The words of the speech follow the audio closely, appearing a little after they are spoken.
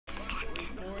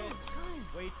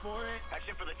Wait for it.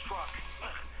 Action for the truck.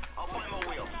 I'll find my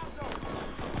wheel.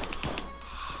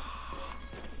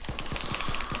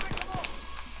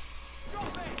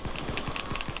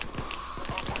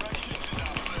 Operations is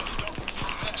our first stop.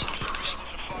 From there, we'll be able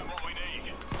to find what we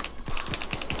need.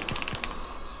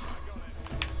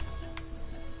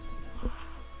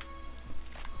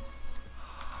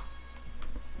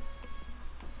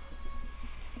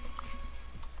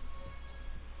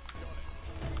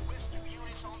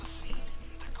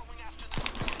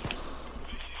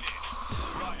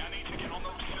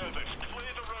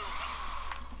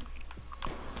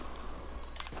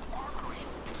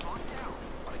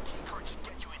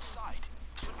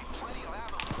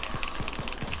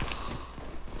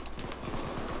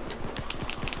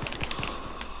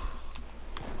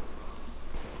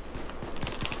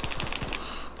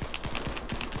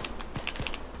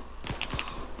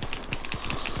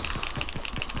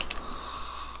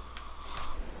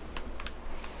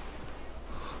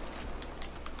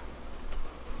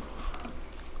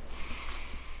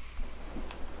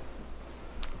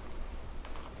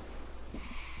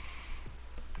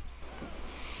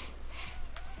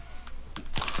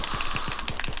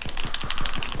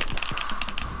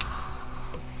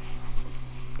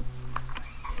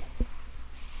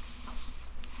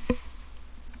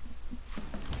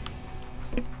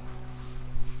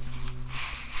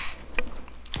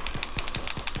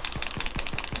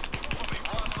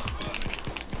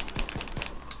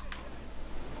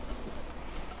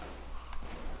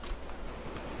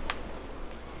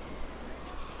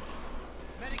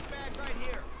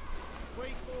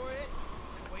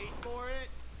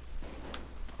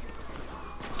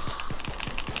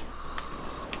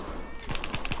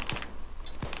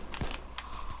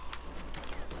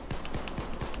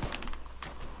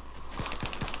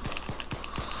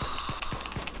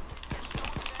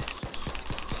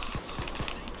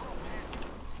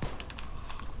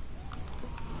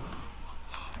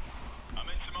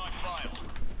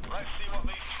 Let's see what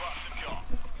these trucks have got.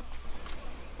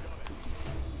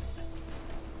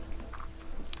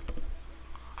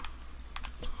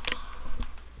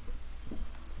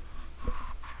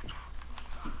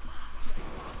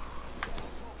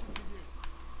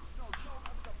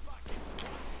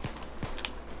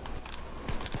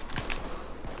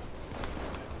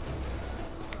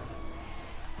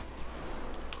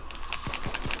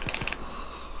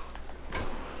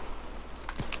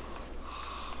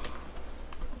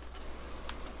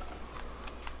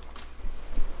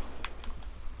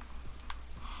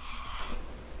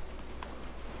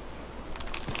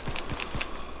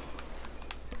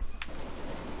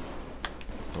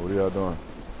 What are y'all doing?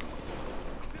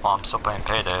 Well, I'm still playing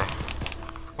PayDay.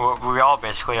 We all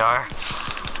basically are.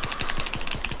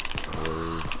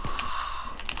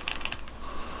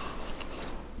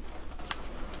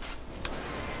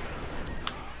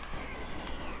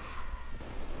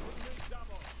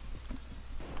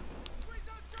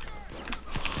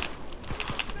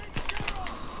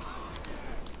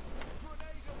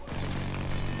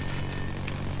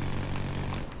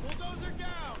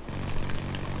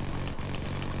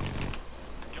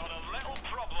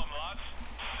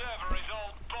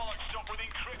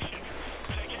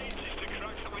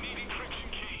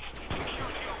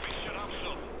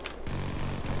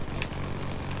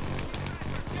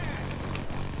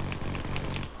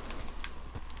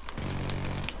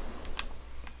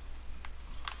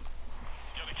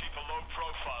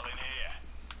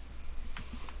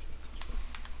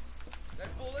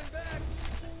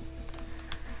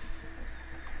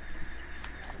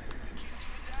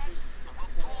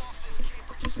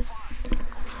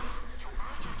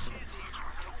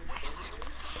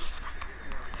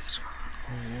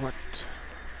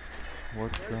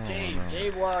 What's going on?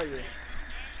 Dave, where are you?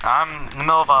 I'm in the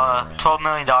middle of a $12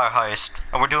 million heist,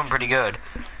 and we're doing pretty good.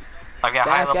 I've got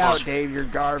high Back levels. out, Dave. You're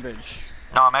garbage.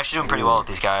 No, I'm actually doing pretty well with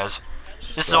these guys.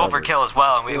 This is overkill as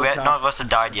well, and none of us have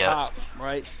died yet. Top,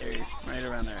 right there, right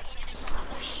around there.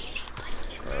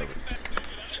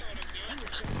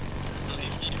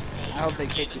 I hope they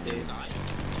kick you, Dave.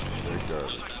 They're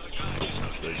garbage.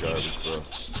 They're garbage, bro.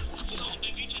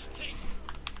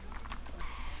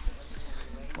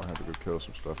 Might have to go kill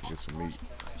some stuff and get some meat.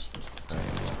 Dang.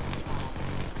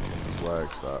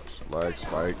 Lag stops. Lag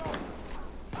spike.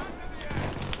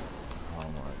 Oh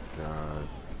my god.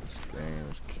 This game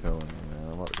is killing me, man.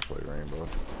 I'm about to play Rainbow.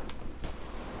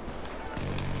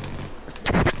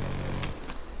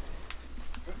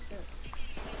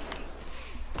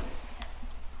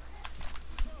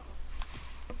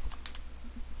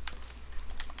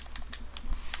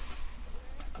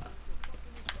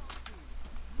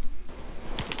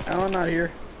 Alan not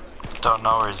here. Don't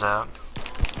know where he's at.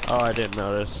 Oh, I didn't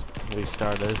notice. We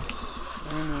started.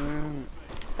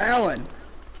 Alan!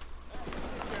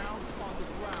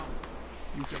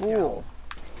 You fool.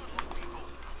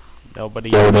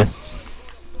 Nobody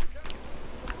noticed.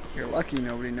 You're lucky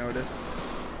nobody noticed.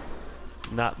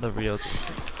 Not the real.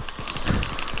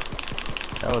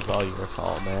 That was all your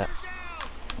fault, Matt.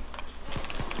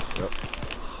 Yep.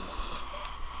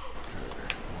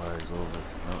 Lag's over.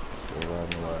 Nope. Still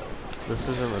riding the lag. This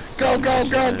isn't a. Go, go,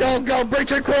 go, go, go!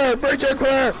 Breach it clear! Breach it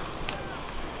clear!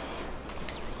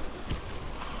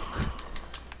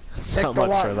 Take So the much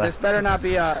walk. for that. This better not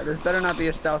be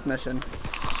a stealth mission.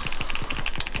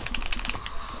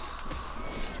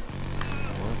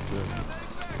 What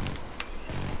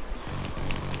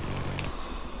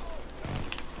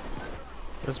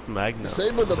the? This Magna.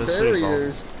 Disable the this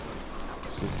barriers.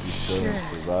 67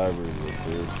 survivors with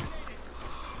this.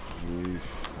 Jeez,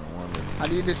 I wonder. How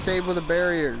do you disable the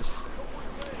barriers?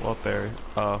 What barrier?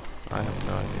 Oh, I have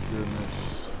no idea. Goodness.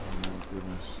 Oh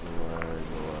goodness. The lag, the lag,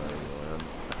 the lag.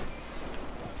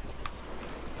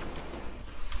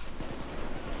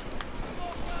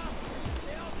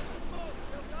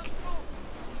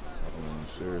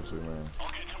 Seriously, man.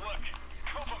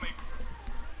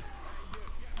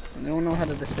 You don't know how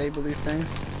to disable these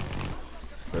things?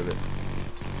 Ready?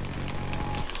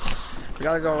 We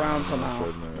gotta go around somehow.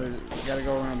 Treadmill. We gotta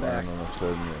go around back. Lying on a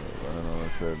treadmill. Lying on a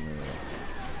treadmill.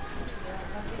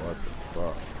 What the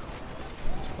fuck?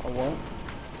 Oh, what?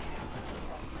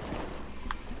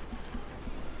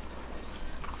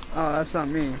 Oh, that's not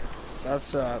me.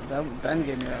 That's, that Ben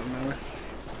gave me that, remember?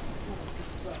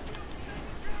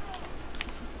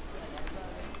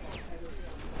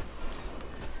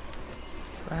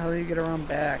 How do you get around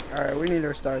back? Alright, we need to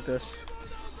restart this.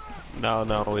 No,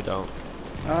 no, we don't.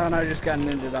 Oh, and I just got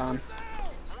ninja'd on.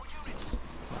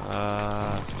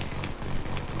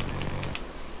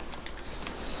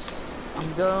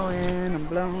 I'm going, I'm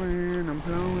blowing, I'm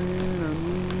blowing,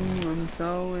 I'm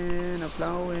sewing, I'm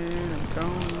flowing, I'm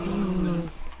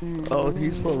going. Oh,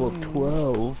 he's level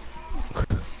 12.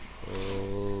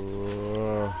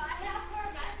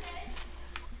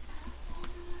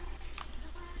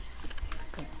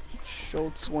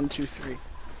 Schultz 1, 2, 3.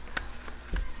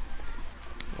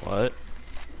 What?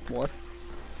 What?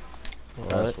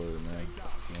 What? Man.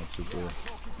 Not too good.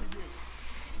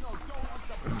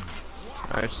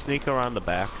 Alright, sneak around the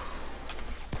back.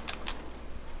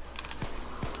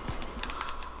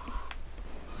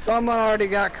 Someone already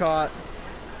got caught.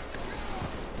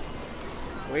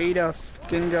 Way to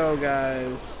fucking go,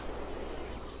 guys.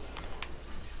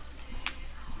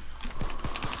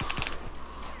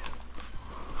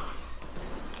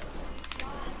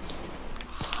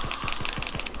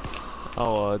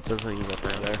 Oh, it doesn't even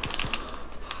matter.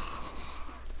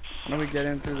 How do we get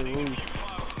in through the roof?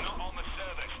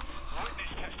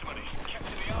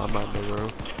 I'm on the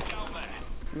roof.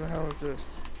 Who the hell is this?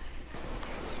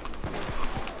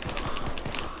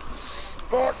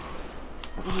 Fuck!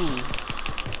 Ooh.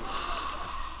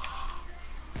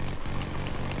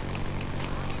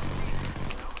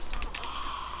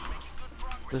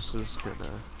 This is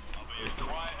gonna.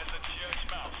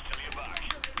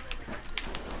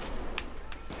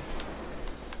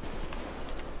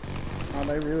 Oh,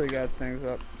 they really got things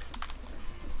up.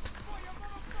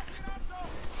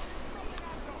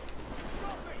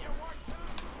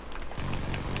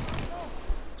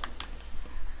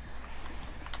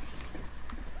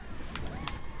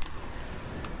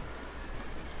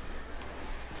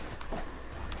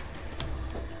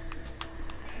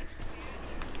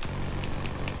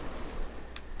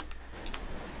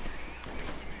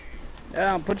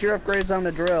 Yeah, put your upgrades on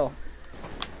the drill.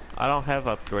 I don't have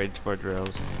upgrades for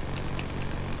drills.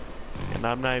 And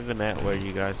I'm not even at where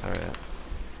you guys are at.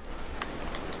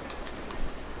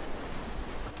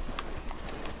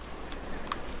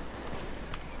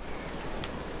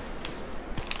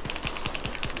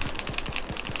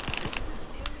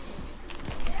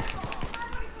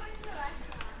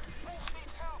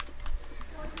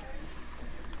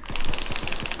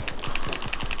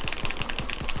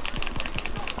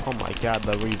 Oh my god,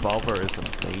 the revolver is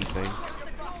amazing.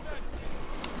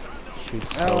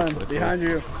 Shoots so Alan, quickly. behind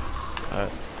you.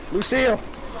 Lucille!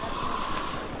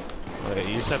 Wait,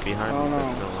 you said behind Oh, me, no.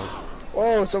 there's no one.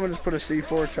 Whoa, someone just put a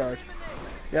C4 charge.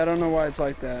 Yeah, I don't know why it's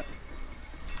like that.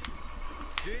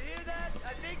 You hear that?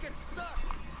 I think it's stuck.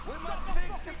 We must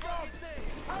fix the fucking thing.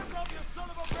 Hands up, you son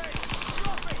of a bitch.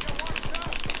 Drop it, you want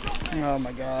to? Oh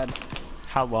my god.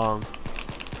 How long?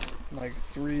 Like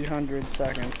 300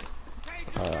 seconds.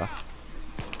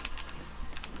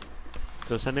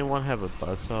 Does anyone have a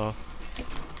buzzsaw?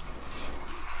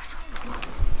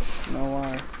 No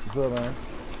why. What's up, man?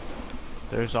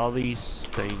 There's all these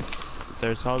things.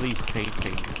 There's all these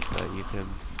paintings that you can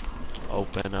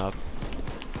open up.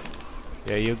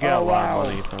 Yeah, you get a lot of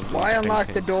money from these Why unlock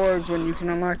the paintings. doors when you can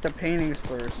unlock the paintings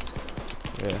first?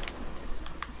 Yeah.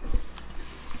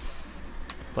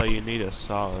 But you need a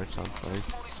saw or something.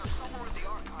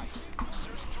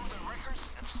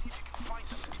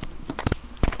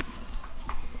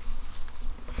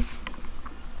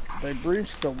 They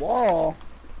breached the wall.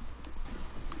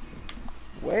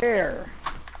 Where?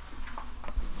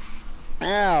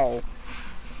 Ow.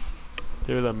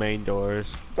 Through the main doors.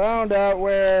 Found out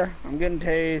where. I'm getting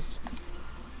tased.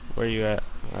 Where you at?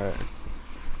 Alright.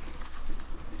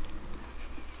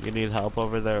 You need help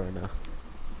over there or no?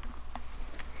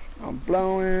 I'm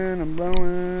blowing, I'm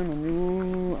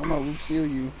blowing, I'm gonna steal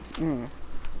you.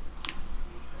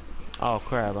 Oh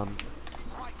crap,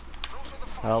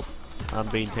 help. I'm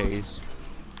being tased.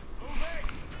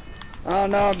 Oh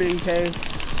no, I'm being tased.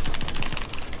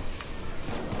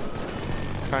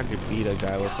 I'm trying to beat a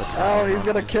guy with a Oh, he's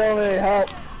gonna kill me, help.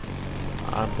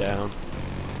 I'm down.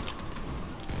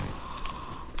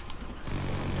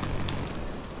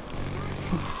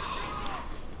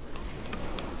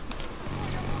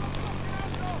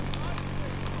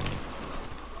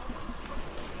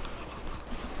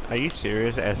 Are you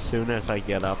serious? As soon as I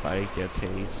get up, I get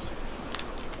tased.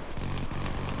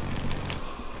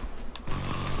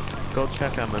 Go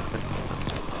check on the thing.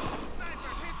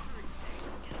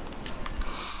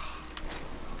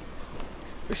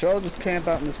 We should all just camp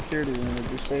out in the security room,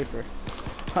 it'd be safer.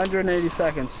 180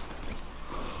 seconds.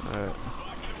 Alright.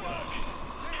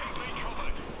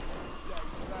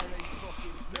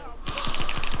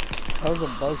 How's a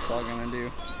buzzsaw gonna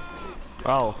do?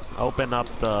 Oh, open up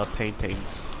the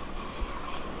paintings.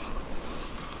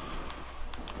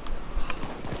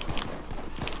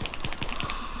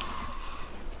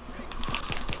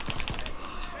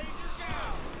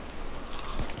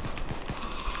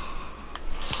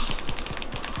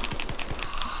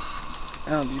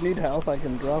 Oh, do you need health? I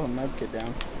can drop a medkit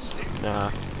down.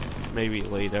 Nah, maybe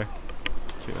later.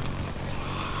 Sure.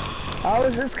 How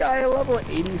is this guy a level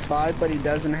 85 but he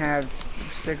doesn't have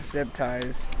 6 zip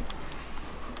ties?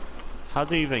 How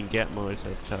do you even get more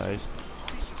zip ties?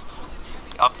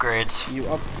 Upgrades. You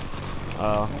up?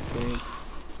 Upgrades.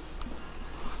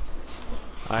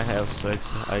 I have 6.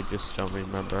 I just don't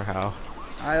remember how.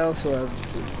 I also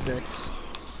have 6.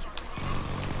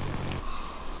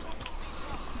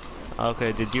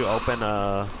 Okay, did you open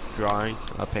a drawing,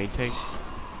 a painting?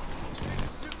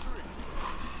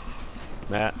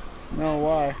 Matt, No,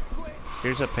 why?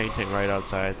 here's a painting right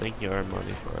outside. I think you earn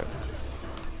money for it.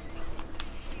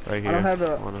 Right here. I don't have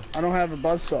a Wanna... I don't have a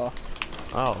buzzsaw.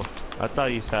 Oh, I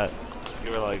thought you said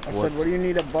you were like. I said, what do you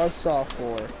need a buzzsaw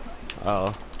for?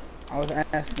 Oh, I was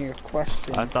asking a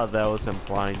question. I thought that was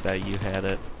implying that you had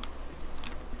it.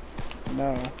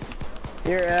 No.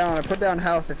 Here, Alan, I put down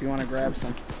health if you want to grab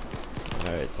some.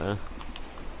 All right then.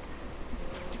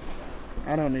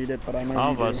 I don't need it, but I know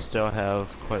All you of do. us still have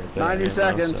quite a bit. 90 of ammo,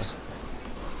 seconds. So.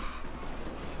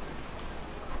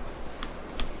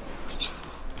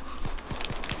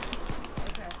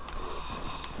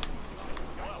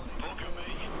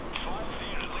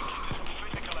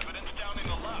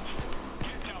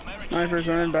 Snipers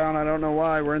are inbound. I don't know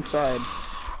why. We're inside.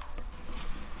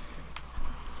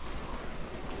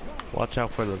 Watch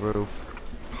out for the roof.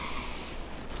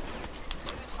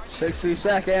 60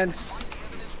 seconds.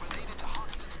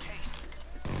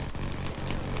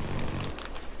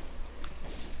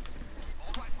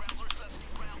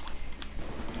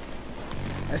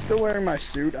 I still wearing my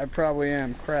suit? I probably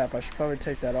am. Crap, I should probably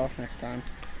take that off next time.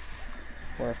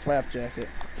 Or a flap jacket.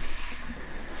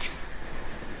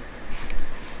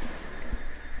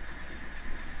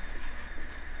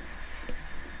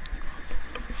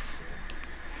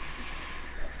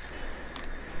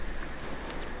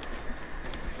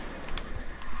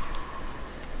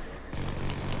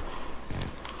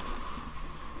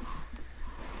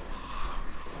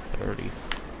 Dirty.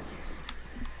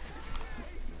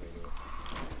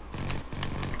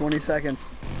 20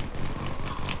 seconds.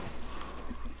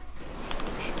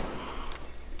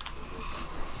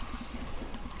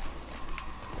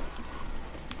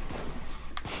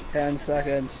 Ten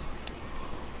seconds.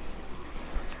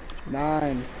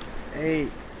 9, 8,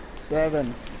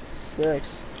 7,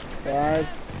 6, 5,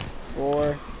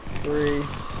 4, 3,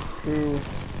 2,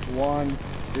 1,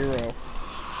 0.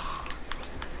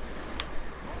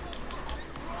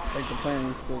 Take the plane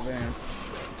and still van.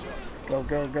 Go,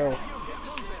 go, go.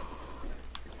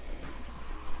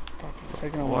 Fuck, it's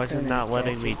taking all my Why is it not paintings,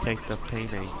 letting me bastard. take the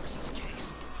painting?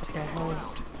 What the hell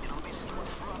is...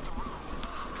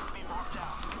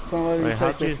 It's not letting me Wait,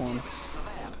 how'd take this you- one.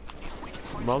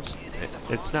 most,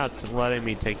 it's not letting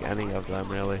me take any of them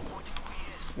really.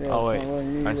 Yeah, Oh it's wait, not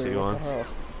letting me I either. see What one. the hell?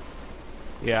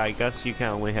 Yeah, I guess you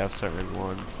can only have certain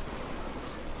ones.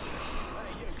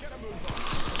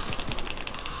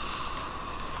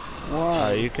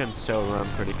 Why? You can still run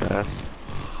pretty fast.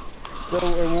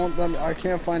 Still, it won't let me. I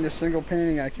can't find a single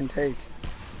painting I can take.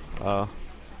 Oh.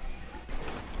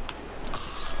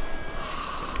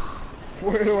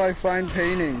 Where do I find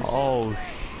paintings? Oh.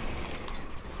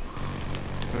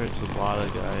 There's a lot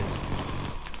of guys.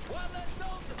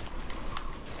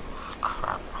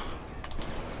 Crap.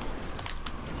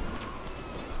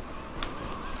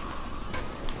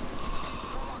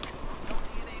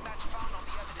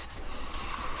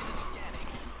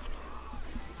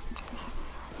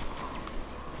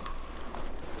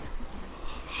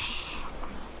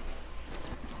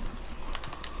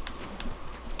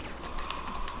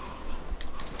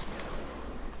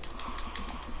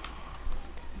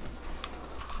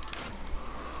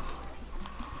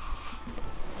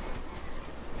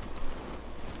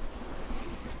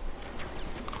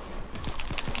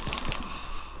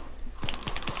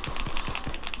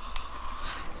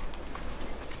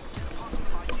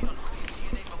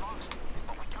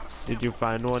 Did you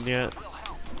find one yet?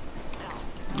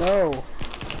 No.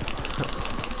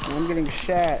 I'm getting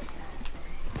shot.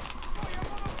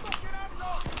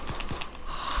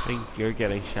 I think you're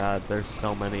getting shot. There's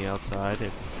so many outside.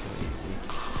 It's crazy.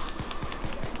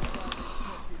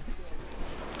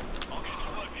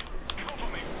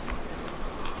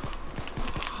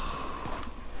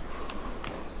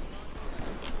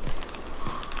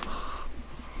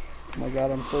 Oh my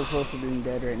god, I'm so close to being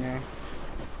dead right now.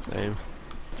 Same.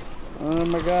 Oh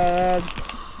my god.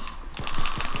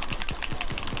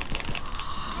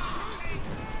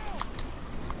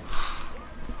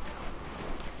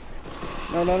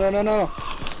 No, no, no, no, no.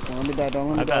 Don't let me die, don't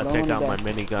let me I die, gotta don't let take me out die. my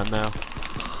minigun now.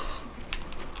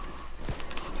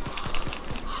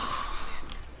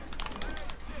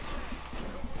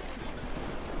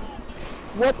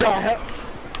 What the heck?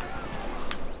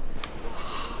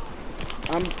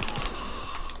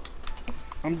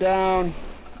 I'm down.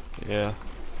 Yeah.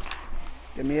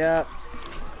 Get me up.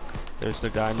 There's the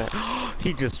guy now.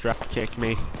 He just drop kicked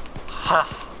me.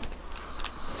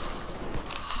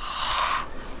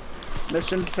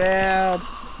 Mission failed.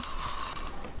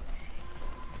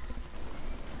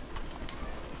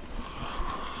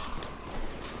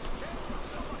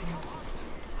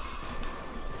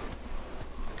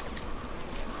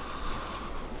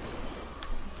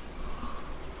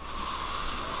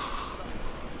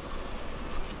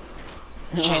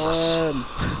 Jesus. Ellen.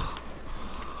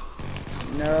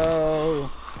 No.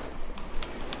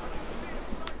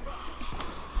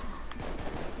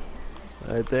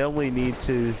 Alright, they only need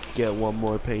to get one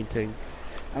more painting.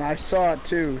 And I saw it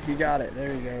too. He got it.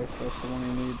 There he goes. That's the one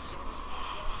he needs.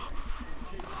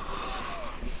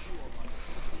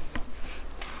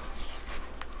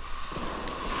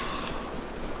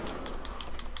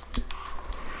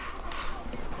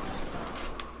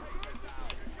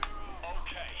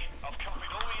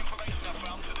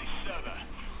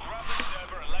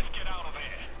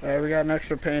 Alright, we got an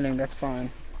extra painting. That's fine.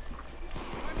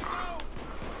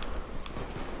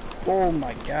 Oh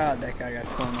my god, that guy got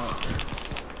torn up.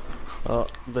 Oh,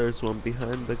 there's one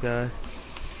behind the guy.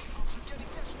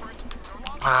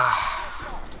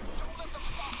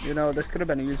 You know, this could have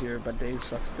been easier, but Dave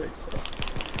sucks dick, so.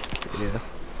 Yeah.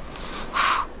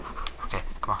 Okay,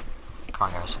 come on. Come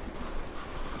on, guys.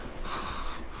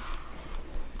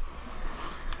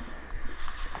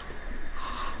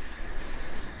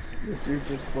 This dude's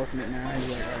just booking it now. He's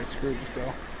like, alright, screw it, just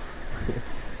go.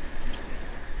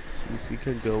 Jeez, he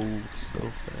can go so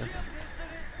fast.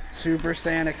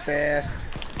 Supersonic fast.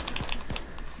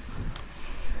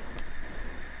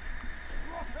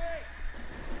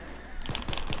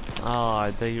 Oh,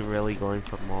 are they really going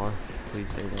for more? Please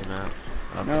say they're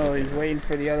not. No, he's waiting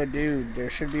for the other dude. There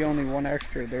should be only one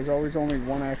extra. There's always only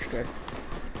one extra.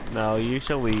 No,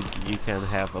 usually you can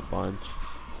have a bunch.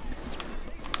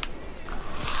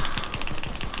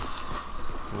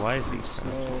 Why is he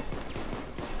slow?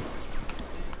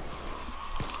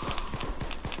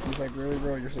 He's like, really,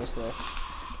 bro? You're so slow.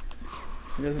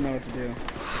 He doesn't know what to do.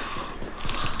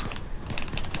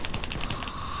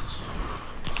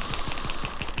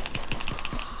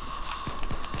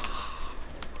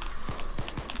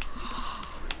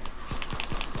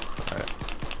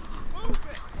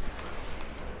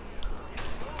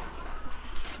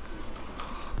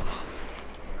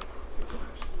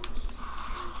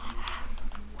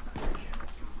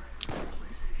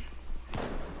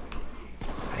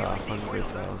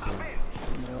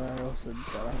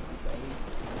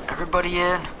 Everybody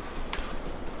in.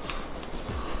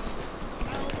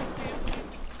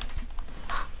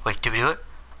 Wait, did we do it?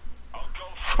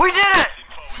 We did it!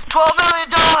 $12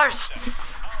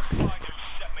 million!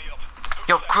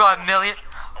 Yo, grab million.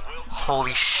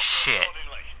 Holy shit.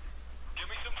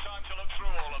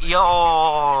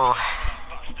 Yo.